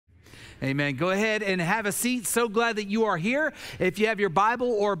Amen. Go ahead and have a seat. So glad that you are here. If you have your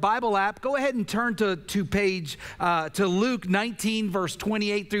Bible or Bible app, go ahead and turn to Luke 19, verse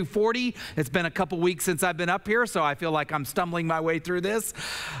 28 through 40. It's been a couple weeks since I've been up here, so I feel like I'm stumbling my way through this.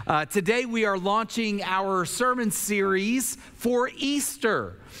 Today we are launching our sermon series for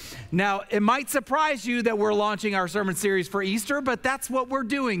Easter. Now, it might surprise you that we're launching our sermon series for Easter, but that's what we're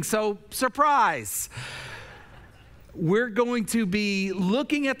doing, so surprise. We're going to be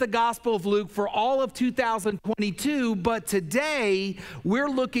looking at the Gospel of Luke for all of 2022, but today we're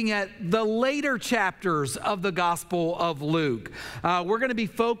looking at the later chapters of the Gospel of Luke. We're going to be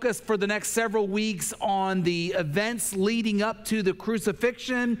focused for the next several weeks on the events leading up to the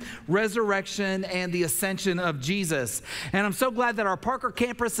crucifixion, resurrection, and the ascension of Jesus. And I'm so glad that our Parker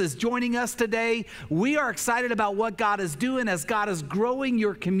campus is joining us today. We are excited about what God is doing as God is growing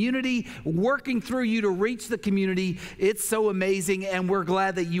your community, working through you to reach the community. It's so amazing, and we're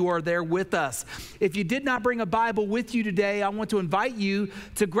glad that you are there with us. If you did not bring a Bible with you today, I want to invite you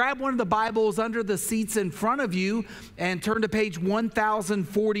to grab one of the Bibles under the seats in front of you and turn to page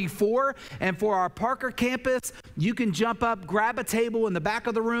 1044. And for our Parker campus, you can jump up, grab a table in the back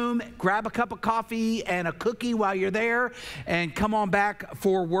of the room, grab a cup of coffee and a cookie while you're there, and come on back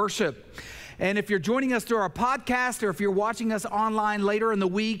for worship. And if you're joining us through our podcast or if you're watching us online later in the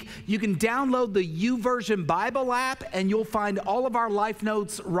week, you can download the YouVersion Bible app and you'll find all of our life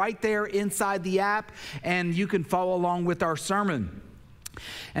notes right there inside the app, and you can follow along with our sermon.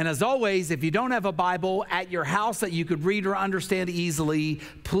 And as always, if you don't have a Bible at your house that you could read or understand easily,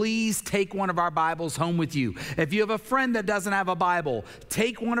 please take one of our Bibles home with you. If you have a friend that doesn't have a Bible,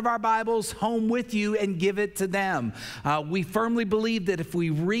 take one of our Bibles home with you and give it to them. We firmly believe that if we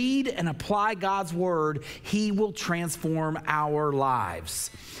read and apply God's Word, He will transform our lives.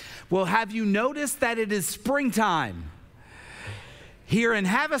 Well, have you noticed that it is springtime? Here in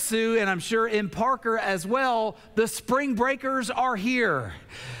Havasu, and I'm sure in Parker as well, the spring breakers are here.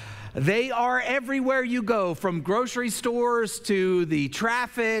 They are everywhere you go, from grocery stores to the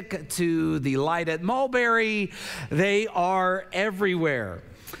traffic to the light at Mulberry. They are everywhere.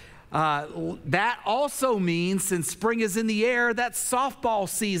 That also means, since spring is in the air, that softball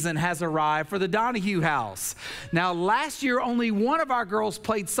season has arrived for the Donahue house. Now, last year, only one of our girls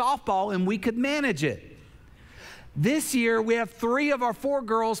played softball, and we could manage it. This year, we have 3 of our 4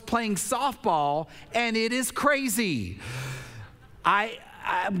 girls playing softball, and it is crazy.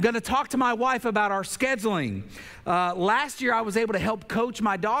 I'm going to talk to my wife about our scheduling. Last year, I was able to help coach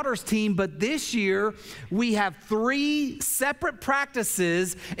my daughter's team, but this year, we have 3 separate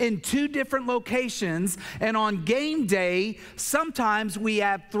practices in 2 different locations, and on game day, sometimes we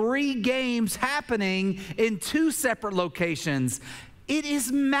have 3 games happening in 2 separate locations. It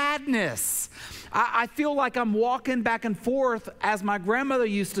is madness. I feel like I'm walking back and forth, as my grandmother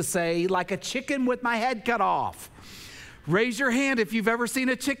used to say, like a chicken with my head cut off. Raise your hand if you've ever seen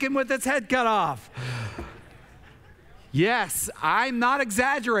a chicken with its head cut off. Yes, I'm not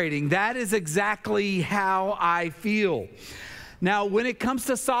exaggerating. That is exactly how I feel. Now, when it comes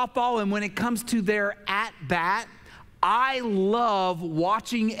to softball and when it comes to their at-bat, I love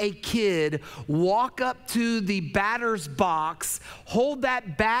watching a kid walk up to the batter's box, hold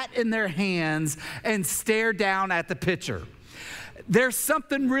that bat in their hands, and stare down at the pitcher. There's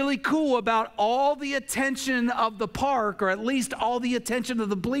something really cool about all the attention of the park, or at least all the attention of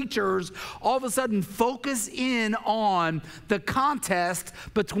the bleachers, all of a sudden focus in on the contest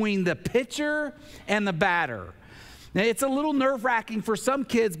between the pitcher and the batter. Now, it's a little nerve-wracking for some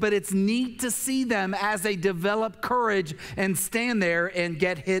kids, but it's neat to see them as they develop courage and stand there and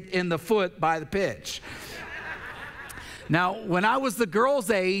get hit in the foot by the pitch. Now, when I was the girls'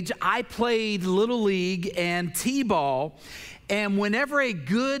 age, I played Little League and T-ball, and whenever a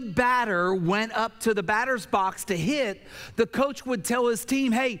good batter went up to the batter's box to hit, the coach would tell his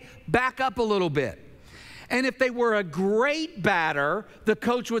team, hey, back up a little bit. And if they were a great batter, the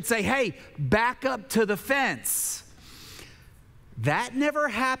coach would say, hey, back up to the fence. That never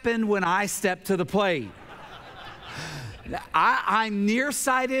happened when I stepped to the plate. I'm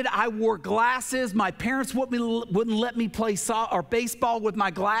nearsighted. I wore glasses. My parents wouldn't let me play baseball with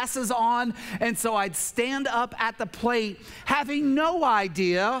my glasses on, and so I'd stand up at the plate having no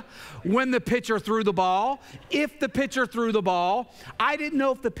idea when the pitcher threw the ball, if the pitcher threw the ball. I didn't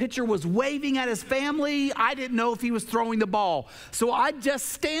know if the pitcher was waving at his family. I didn't know if he was throwing the ball. So I'd just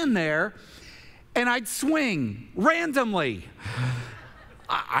stand there and I'd swing randomly.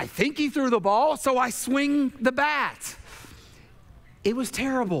 I think he threw the ball, so I swing the bat. It was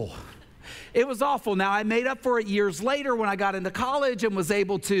terrible. It was awful. Now, I made up for it years later when I got into college and was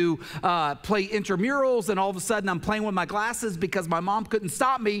able to play intramurals, and all of a sudden I'm playing with my glasses because my mom couldn't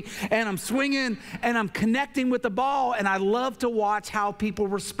stop me, and I'm swinging and I'm connecting with the ball, and I love to watch how people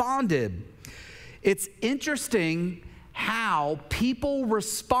responded. It's interesting how people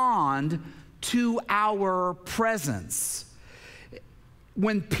respond to our presence.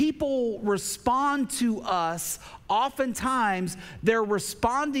 When people respond to us, oftentimes they're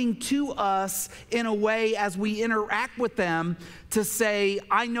responding to us in a way as we interact with them to say,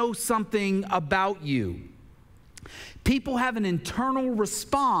 I know something about you. People have an internal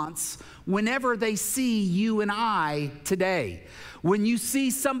response whenever they see you and I today. When you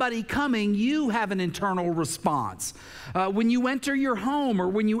see somebody coming, you have an internal response. When you enter your home, or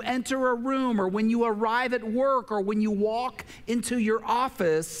when you enter a room, or when you arrive at work, or when you walk into your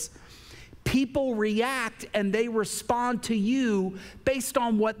office, people react and they respond to you based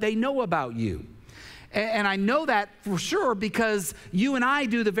on what they know about you. And I know that for sure because you and I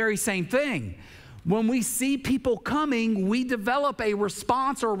do the very same thing. When we see people coming, we develop a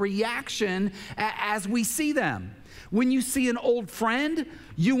response or reaction as we see them. When you see an old friend,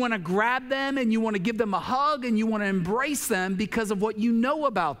 you want to grab them and you want to give them a hug and you want to embrace them because of what you know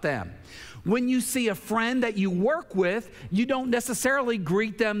about them. When you see a friend that you work with, you don't necessarily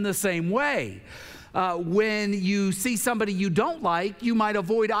greet them the same way. When you see somebody you don't like, you might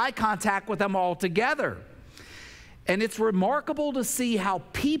avoid eye contact with them altogether. And it's remarkable to see how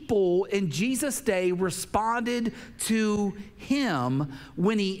people in Jesus' day responded to him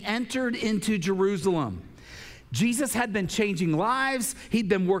when he entered into Jerusalem. Jesus had been changing lives. He'd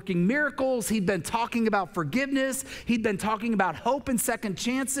been working miracles. He'd been talking about forgiveness. He'd been talking about hope and second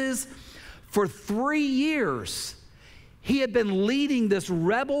chances. For 3 years, he had been leading this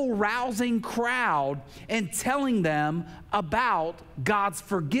rebel-rousing crowd and telling them about God's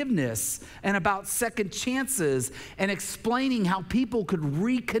forgiveness and about second chances and explaining how people could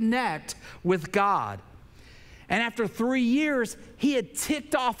reconnect with God. And after 3 years, he had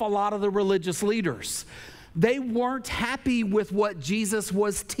ticked off a lot of the religious leaders. They weren't happy with what Jesus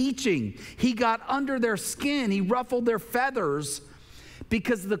was teaching. He got under their skin. He ruffled their feathers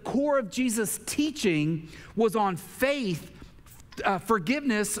because the core of Jesus' teaching was on faith,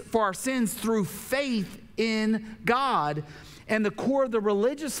 forgiveness for our sins through faith in God. And the core of the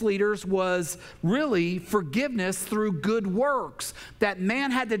religious leaders was really forgiveness through good works, that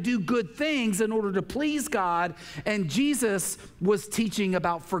man had to do good things in order to please God. And Jesus was teaching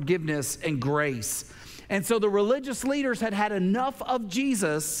about forgiveness and grace. And so the religious leaders had had enough of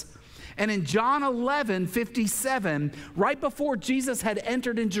Jesus. And in John 11:57, right before Jesus had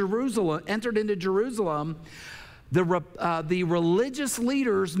entered into Jerusalem, the religious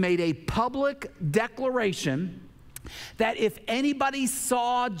leaders made a public declaration that if anybody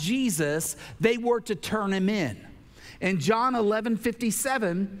saw Jesus, they were to turn him in. In John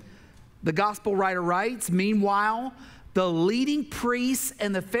 11:57, the gospel writer writes, "Meanwhile, the leading priests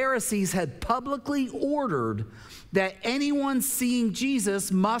and the Pharisees had publicly ordered that anyone seeing Jesus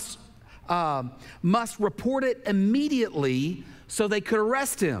must report it immediately so they could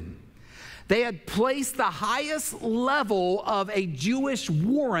arrest him. They had placed the highest level of a Jewish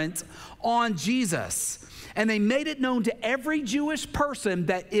warrant on Jesus. And they made it known to every Jewish person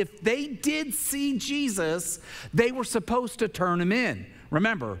that if they did see Jesus, they were supposed to turn him in.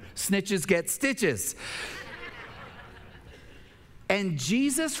 Remember, snitches get stitches. And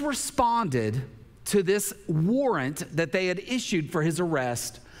Jesus responded to this warrant that they had issued for his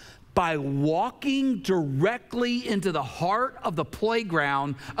arrest by walking directly into the heart of the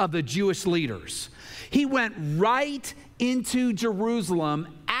playground of the Jewish leaders. He went right into Jerusalem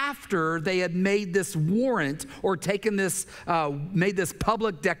after they had made this warrant or made this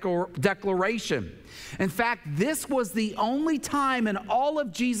public declaration. In fact, this was the only time in all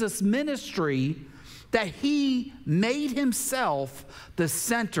of Jesus' ministry that he made himself the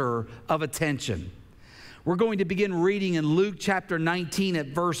center of attention. We're going to begin reading in Luke chapter 19 at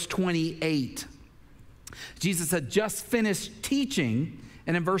verse 28. Jesus had just finished teaching,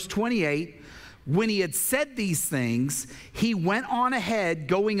 and in verse 28, when he had said these things, he went on ahead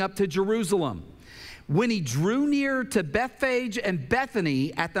going up to Jerusalem. When he drew near to Bethphage and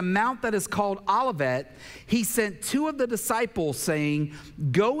Bethany at the mount that is called Olivet, he sent 2 of the disciples, saying,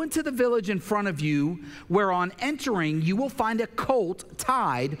 "Go into the village in front of you, where on entering you will find a colt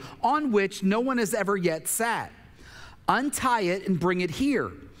tied, on which no one has ever yet sat. Untie it and bring it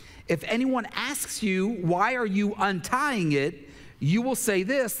here. If anyone asks you, 'Why are you untying it?' you will say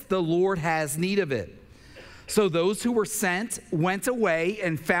this, 'The Lord has need of it.'" So those who were sent went away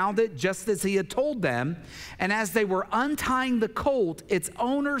and found it just as he had told them. And as they were untying the colt, its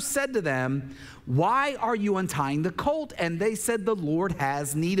owner said to them, "Why are you untying the colt?" And they said, "The Lord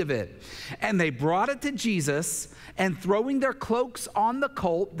has need of it." And they brought it to Jesus, and throwing their cloaks on the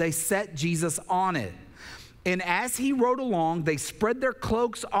colt, they set Jesus on it. And as he rode along, they spread their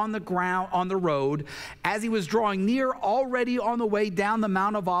cloaks on the ground on the road. As he was drawing near, already on the way down the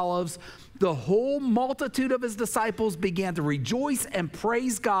Mount of Olives, the whole multitude of his disciples began to rejoice and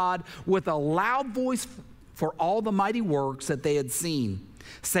praise God with a loud voice for all the mighty works that they had seen,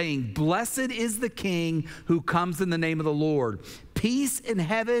 saying, "Blessed is the King who comes in the name of the Lord. Peace in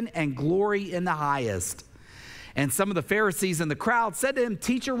heaven and glory in the highest." And some of the Pharisees in the crowd said to him,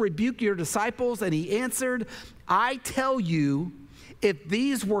 "Teacher, rebuke your disciples." And he answered, "I tell you, if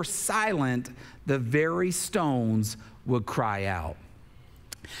these were silent, the very stones would cry out."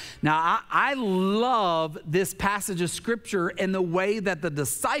 Now, I love this passage of Scripture in the way that the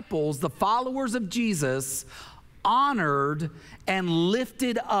disciples, the followers of Jesus, honored and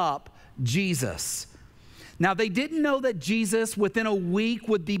lifted up Jesus. Now, they didn't know that Jesus within a week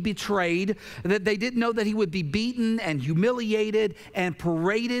would be betrayed, that they didn't know that he would be beaten and humiliated and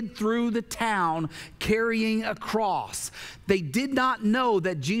paraded through the town carrying a cross. They did not know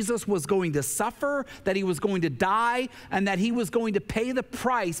that Jesus was going to suffer, that he was going to die, and that he was going to pay the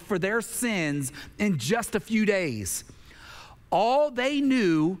price for their sins in just a few days. All they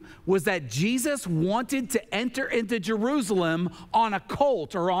knew was that Jesus wanted to enter into Jerusalem on a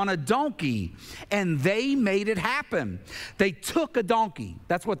colt or on a donkey, and they made it happen. They took a donkey.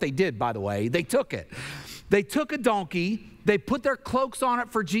 That's what they did, by the way. They took it. They took a donkey. They put their cloaks on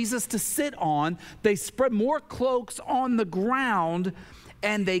it for Jesus to sit on. They spread more cloaks on the ground,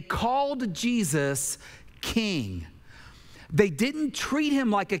 and they called Jesus King. They didn't treat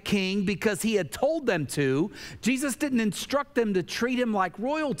him like a king because he had told them to. Jesus didn't instruct them to treat him like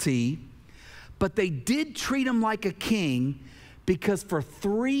royalty, but they did treat him like a king because for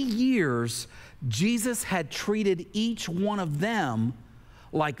 3 years, Jesus had treated each one of them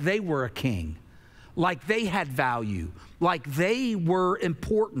like they were a king, like they had value, like they were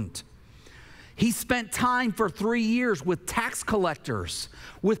important. He spent time for 3 years with tax collectors,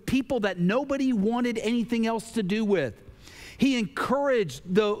 with people that nobody wanted anything else to do with. He encouraged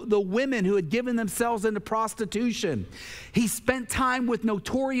the women who had given themselves into prostitution. He spent time with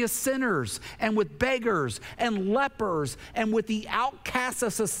notorious sinners and with beggars and lepers and with the outcasts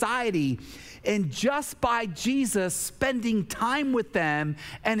of society. And just by Jesus spending time with them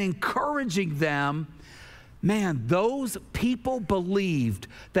and encouraging them, man, those people believed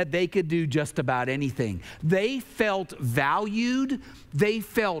that they could do just about anything. They felt valued. They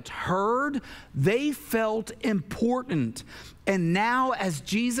felt heard. They felt important. And now, as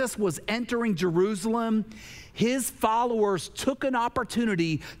Jesus was entering Jerusalem, his followers took an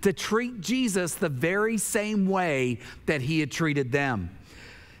opportunity to treat Jesus the very same way that he had treated them.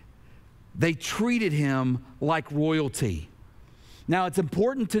 They treated him like royalty. Now, it's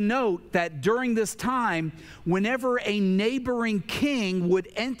important to note that during this time, whenever a neighboring king would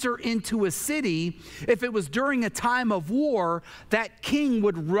enter into a city, if it was during a time of war, that king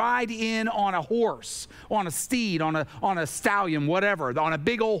would ride in on a horse, on a steed, on a stallion, whatever, on a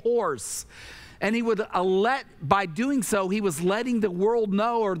big old horse. And he would by doing so, he was letting the world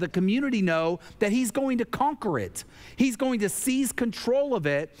know, or the community know, that he's going to conquer it. He's going to seize control of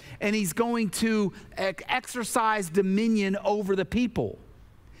it, and he's going to exercise dominion over the people.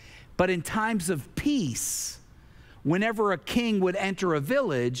 But in times of peace, whenever a king would enter a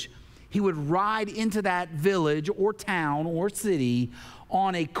village, he would ride into that village or town or city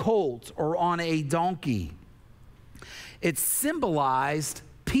on a colt or on a donkey. It symbolized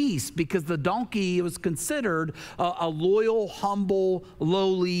peace because the donkey was considered a loyal, humble,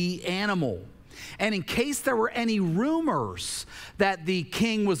 lowly animal. And in case there were any rumors that the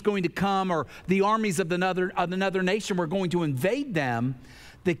king was going to come or the armies of another nation were going to invade them,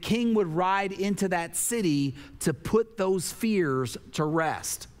 the king would ride into that city to put those fears to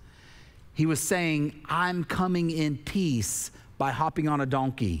rest. He was saying, "I'm coming in peace by hopping on a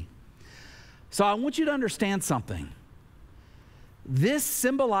donkey." So I want you to understand something. This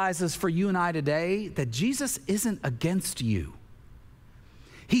symbolizes for you and I today that Jesus isn't against you.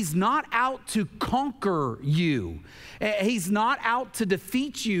 He's not out to conquer you. He's not out to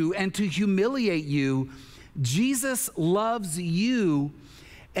defeat you and to humiliate you. Jesus loves you,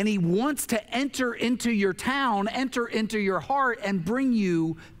 and he wants to enter into your town, enter into your heart, and bring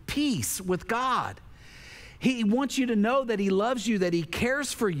you peace with God. He wants you to know that he loves you, that he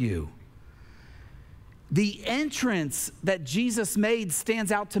cares for you. The entrance that Jesus made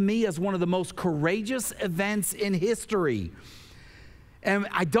stands out to me as one of the most courageous events in history. And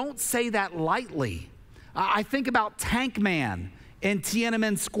I don't say that lightly. I think about Tank Man in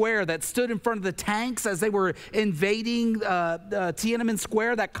Tiananmen Square that stood in front of the tanks as they were invading Tiananmen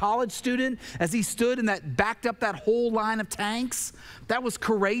Square, that college student, as he stood and that backed up that whole line of tanks. That was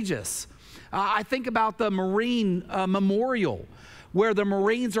courageous. I think about the Marine Memorial, where the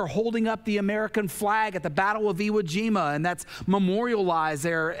Marines are holding up the American flag at the Battle of Iwo Jima, and that's memorialized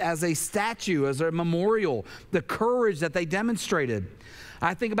there as a statue, as a memorial, the courage that they demonstrated.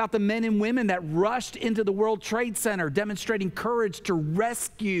 I think about the men and women that rushed into the World Trade Center demonstrating courage to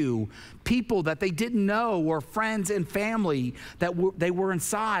rescue people that they didn't know or friends and family that they were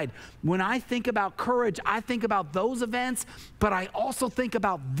inside. When I think about courage, I think about those events, but I also think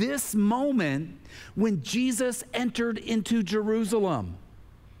about this moment when Jesus entered into Jerusalem.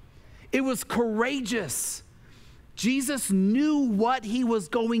 It was courageous. Jesus knew what he was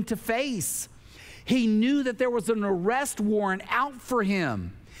going to face. He knew that there was an arrest warrant out for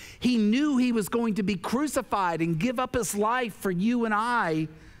him. He knew he was going to be crucified and give up his life for you and I.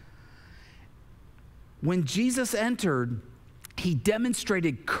 When Jesus entered, he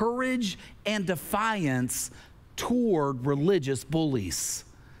demonstrated courage and defiance toward religious bullies.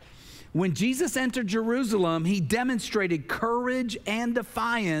 When Jesus entered Jerusalem, he demonstrated courage and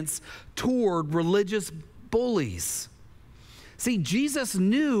defiance toward religious bullies. See, Jesus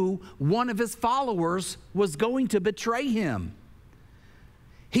knew one of his followers was going to betray him.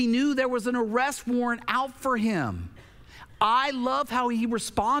 He knew there was an arrest warrant out for him. I love how he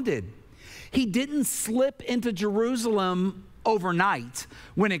responded. He didn't slip into Jerusalem overnight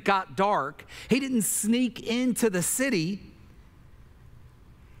when it got dark. He didn't sneak into the city.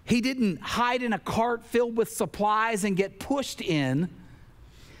 He didn't hide in a cart filled with supplies and get pushed in.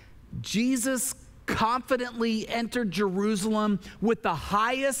 Jesus confidently entered Jerusalem with the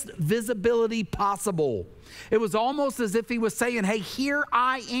highest visibility possible. It was almost as if he was saying, hey, here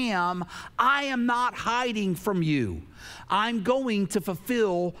I am not hiding from you. I'm going to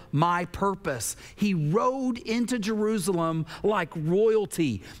fulfill my purpose. He rode into Jerusalem like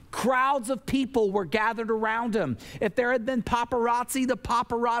royalty. Crowds of people were gathered around him. If there had been paparazzi, the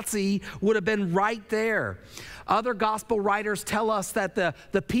paparazzi would have been right there. Other gospel writers tell us that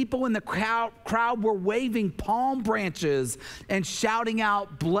the people in the crowd were waving palm branches and shouting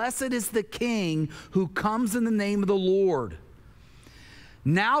out, "Blessed is the King who comes in the name of the Lord."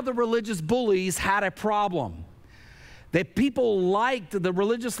 Now the religious bullies had a problem. The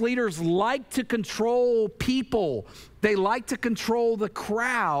religious leaders liked to control people. They liked to control the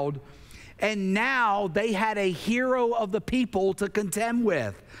crowd. And now they had a hero of the people to contend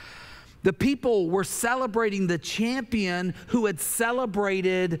with. The people were celebrating the champion who had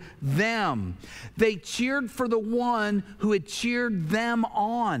celebrated them. They cheered for the one who had cheered them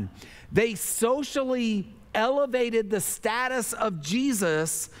on. They socially elevated the status of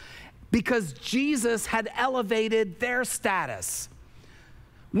Jesus because Jesus had elevated their status.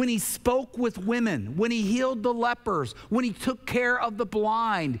 When he spoke with women, when he healed the lepers, when he took care of the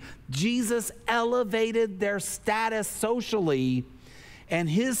blind, Jesus elevated their status socially, and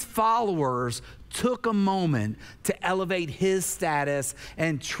his followers took a moment to elevate his status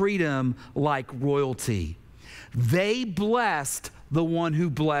and treat him like royalty. They blessed the one who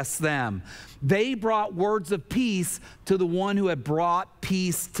blessed them. They brought words of peace to the one who had brought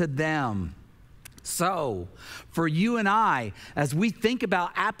peace to them. So, for you and I, as we think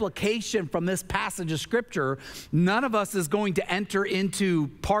about application from this passage of Scripture, none of us is going to enter into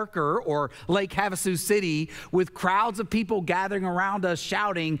Parker or Lake Havasu City with crowds of people gathering around us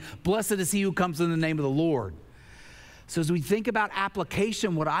shouting, "Blessed is he who comes in the name of the Lord." So as we think about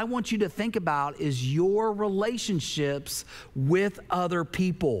application, what I want you to think about is your relationships with other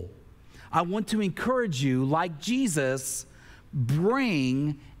people. I want to encourage you, like Jesus,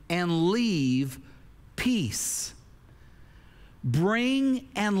 bring and leave peace. Bring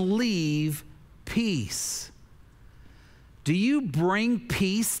and leave peace. Do you bring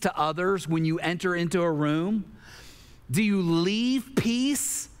peace to others when you enter into a room? Do you leave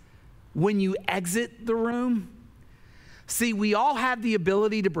peace when you exit the room? See, we all have the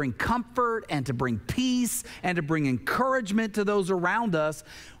ability to bring comfort and to bring peace and to bring encouragement to those around us.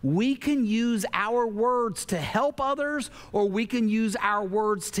 We can use our words to help others, or we can use our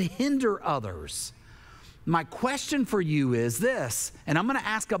words to hinder others. My question for you is this, and I'm going to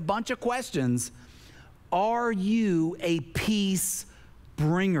ask a bunch of questions. Are you a peace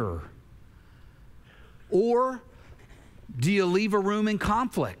bringer? Or do you leave a room in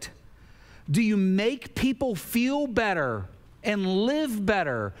conflict? Do you make people feel better and live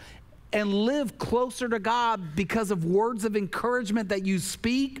better and live closer to God because of words of encouragement that you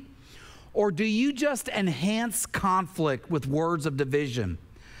speak? Or do you just enhance conflict with words of division?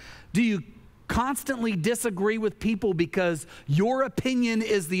 Do you constantly disagree with people because your opinion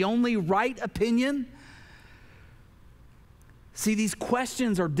is the only right opinion? See, these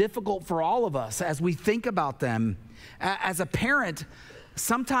questions are difficult for all of us as we think about them. As a parent,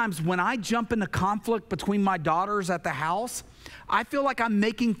 sometimes when I jump into conflict between my daughters at the house, I feel like I'm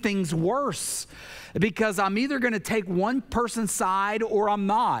making things worse because I'm either going to take one person's side or I'm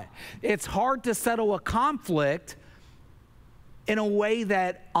not. It's hard to settle a conflict in a way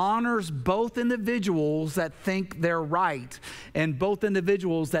that honors both individuals that think they're right and both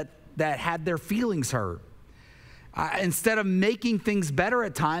individuals that had their feelings hurt. Instead of making things better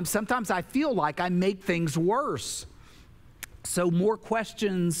at times, sometimes I feel like I make things worse. So more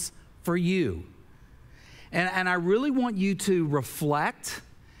questions for you. And I really want you to reflect,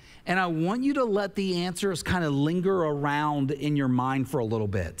 and I want you to let the answers kind of linger around in your mind for a little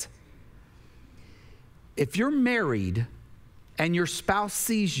bit. If you're married and your spouse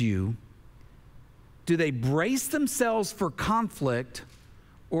sees you, do they brace themselves for conflict,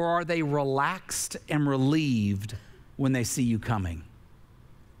 or are they relaxed and relieved when they see you coming?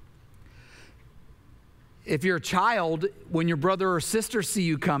 If you're a child, when your brother or sister see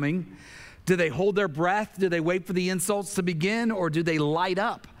you coming, do they hold their breath? Do they wait for the insults to begin? Or do they light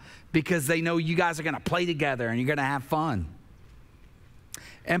up because they know you guys are going to play together and you're going to have fun?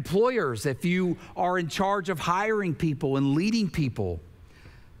 Employers, if you are in charge of hiring people and leading people,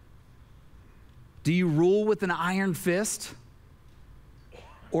 do you rule with an iron fist?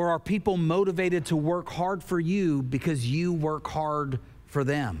 Or are people motivated to work hard for you because you work hard for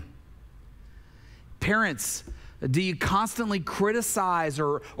them? Parents, do you constantly criticize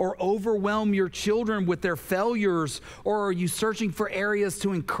or overwhelm your children with their failures? Or are you searching for areas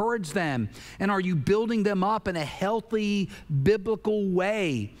to encourage them? And are you building them up in a healthy, biblical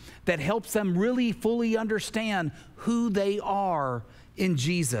way that helps them really fully understand who they are in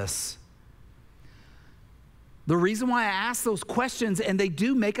Jesus? The reason why I ask those questions, and they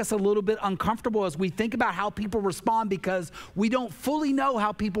do make us a little bit uncomfortable as we think about how people respond because we don't fully know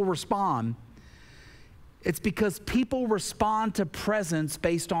how people respond. It's because people respond to presence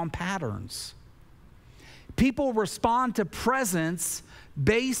based on patterns. People respond to presence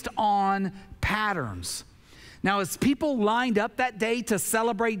based on patterns. Now, as people lined up that day to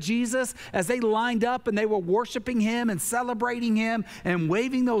celebrate Jesus, as they lined up and they were worshiping him and celebrating him and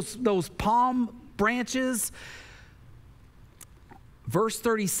waving those palm branches, verse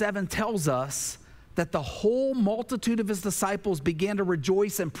 37 tells us that the whole multitude of his disciples began to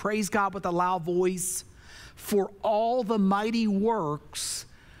rejoice and praise God with a loud voice for all the mighty works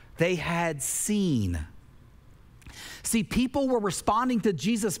they had seen. See, people were responding to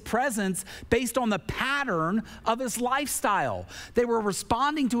Jesus' presence based on the pattern of his lifestyle. They were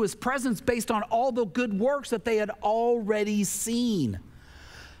responding to his presence based on all the good works that they had already seen.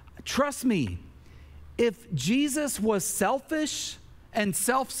 Trust me, if Jesus was selfish and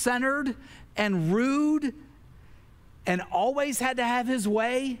self-centered and rude and always had to have his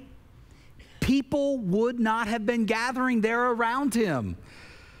way, people would not have been gathering there around him.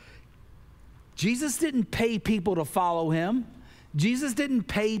 Jesus didn't pay people to follow him. Jesus didn't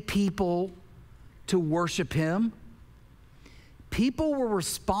pay people to worship him. People were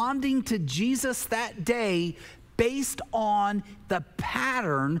responding to Jesus that day based on the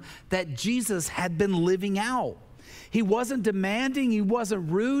pattern that Jesus had been living out. He wasn't demanding, he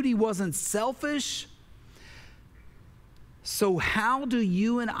wasn't rude, he wasn't selfish. So how do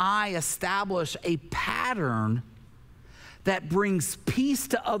you and I establish a pattern that brings peace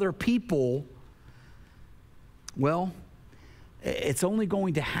to other people? Well, it's only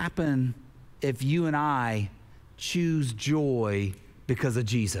going to happen if you and I choose joy because of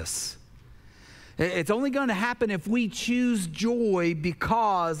Jesus. It's only going to happen if we choose joy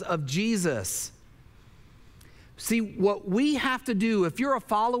because of Jesus. See, what we have to do, if you're a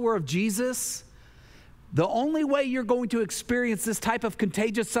follower of Jesus, the only way you're going to experience this type of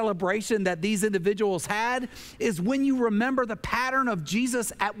contagious celebration that these individuals had is when you remember the pattern of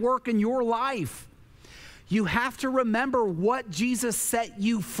Jesus at work in your life. You have to remember what Jesus set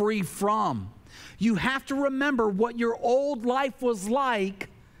you free from. You have to remember what your old life was like,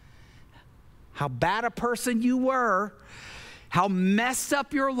 how bad a person you were, how messed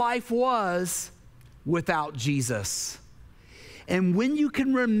up your life was without Jesus. And when you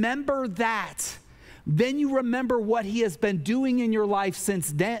can remember that, then you remember what he has been doing in your life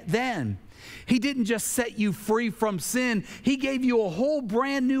since then. He didn't just set you free from sin. He gave you a whole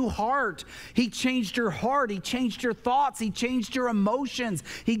brand new heart. He changed your heart. He changed your thoughts. He changed your emotions.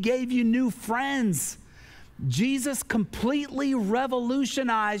 He gave you new friends. Jesus completely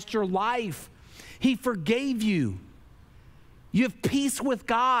revolutionized your life. He forgave you. You have peace with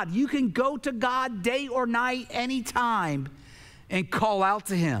God. You can go to God day or night, anytime, and call out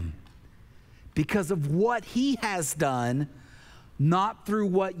to him because of what he has done, not through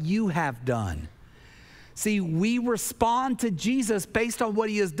what you have done. See, we respond to Jesus based on what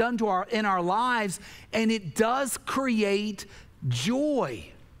he has done in our lives, and it does create joy.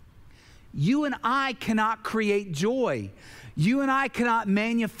 You and I cannot create joy. You and I cannot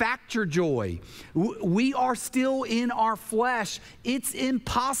manufacture joy. We are still in our flesh. It's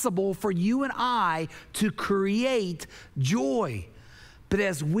impossible for you and I to create joy. But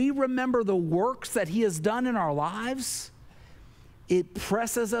as we remember the works that he has done in our lives, it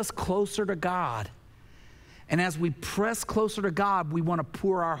presses us closer to God. And as we press closer to God, we want to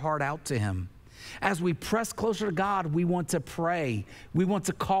pour our heart out to him. As we press closer to God, we want to pray. We want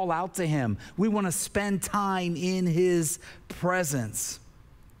to call out to him. We want to spend time in his presence.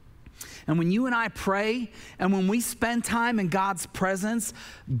 And when you and I pray, and when we spend time in God's presence,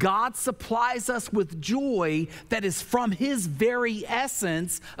 God supplies us with joy that is from his very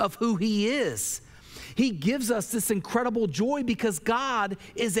essence of who he is. He gives us this incredible joy because God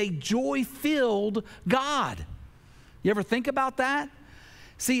is a joy-filled God. You ever think about that?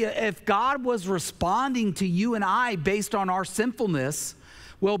 See, if God was responding to you and I based on our sinfulness,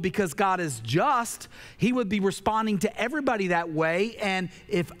 well, because God is just, he would be responding to everybody that way. And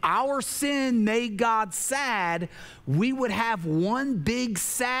if our sin made God sad, we would have one big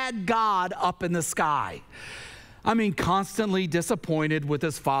sad God up in the sky. I mean, constantly disappointed with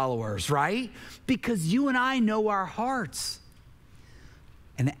his followers, right? Because you and I know our hearts.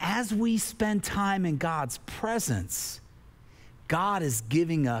 And as we spend time in God's presence, God is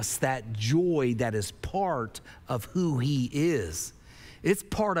giving us that joy that is part of who he is. It's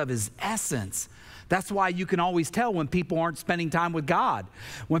part of his essence. That's why you can always tell when people aren't spending time with God.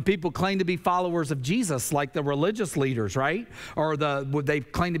 When people claim to be followers of Jesus, like the religious leaders, right? Or they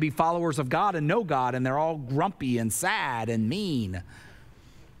claim to be followers of God and know God, and they're all grumpy and sad and mean.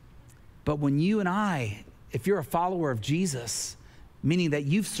 But when you and I, if you're a follower of Jesus, meaning that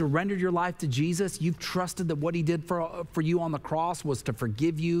you've surrendered your life to Jesus, you've trusted that what he did for you on the cross was to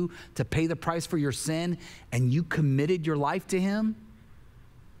forgive you, to pay the price for your sin, and you committed your life to him,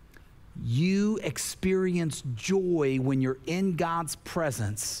 you experience joy when you're in God's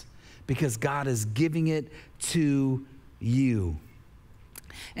presence because God is giving it to you.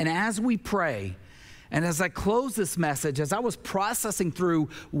 And as we pray, and as I close this message, as I was processing through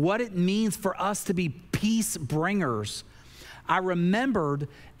what it means for us to be peace bringers, I remembered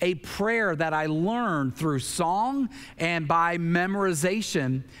a prayer that I learned through song and by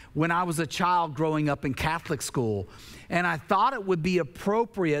memorization when I was a child growing up in Catholic school. And I thought it would be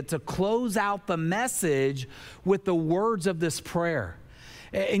appropriate to close out the message with the words of this prayer.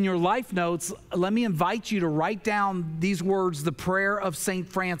 In your life notes, let me invite you to write down these words, the prayer of St.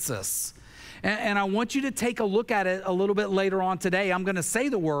 Francis. And I want you to take a look at it a little bit later on today. I'm going to say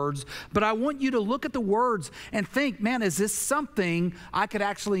the words, but I want you to look at the words and think, man, is this something I could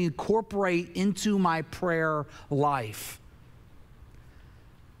actually incorporate into my prayer life?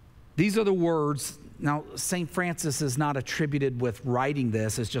 These are the words. Now, St. Francis is not attributed with writing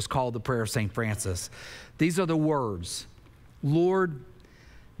this. It's just called the prayer of St. Francis. These are the words. Lord,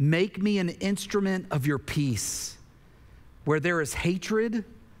 make me an instrument of your peace. Where there is hatred,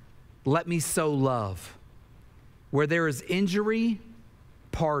 let me sow love. Where there is injury,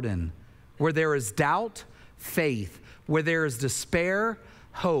 pardon. Where there is doubt, faith. Where there is despair,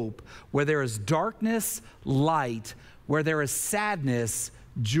 hope. Where there is darkness, light. Where there is sadness,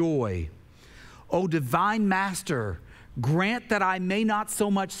 joy. O divine Master, grant that I may not so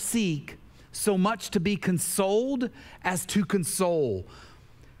much seek, so much to be consoled as to console,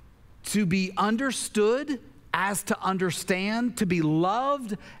 to be understood as to understand, to be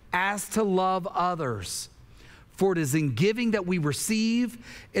loved as to love others. For it is in giving that we receive,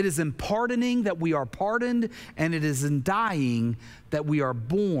 it is in pardoning that we are pardoned, and it is in dying that we are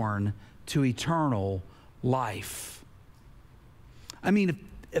born to eternal life. I mean,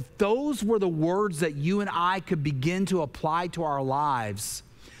 if those were the words that you and I could begin to apply to our lives,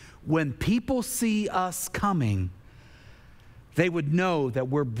 when people see us coming, they would know that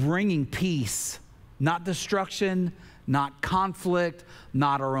we're bringing peace, not destruction, not conflict,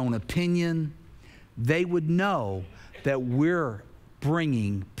 not our own opinion. They would know that we're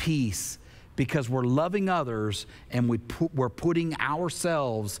bringing peace because we're loving others and we're putting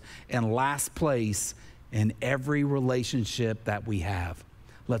ourselves in last place in every relationship that we have.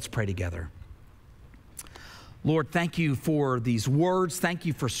 Let's pray together. Lord, thank you for these words. Thank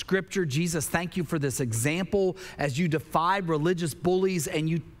you for Scripture. Jesus, thank you for this example as you defied religious bullies and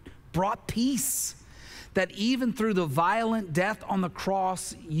you brought peace. That even through the violent death on the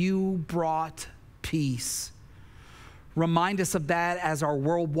cross, you brought peace. Remind us of that as our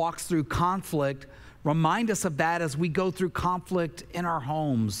world walks through conflict. Remind us of that as we go through conflict in our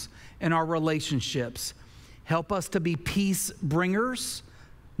homes, in our relationships. Help us to be peace bringers,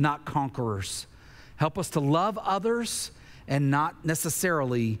 not conquerors. Help us to love others and not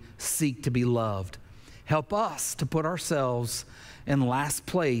necessarily seek to be loved. Help us to put ourselves in last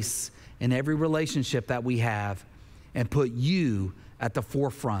place in every relationship that we have and put you at the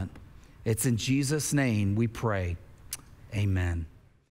forefront. It's in Jesus' name we pray. Amen.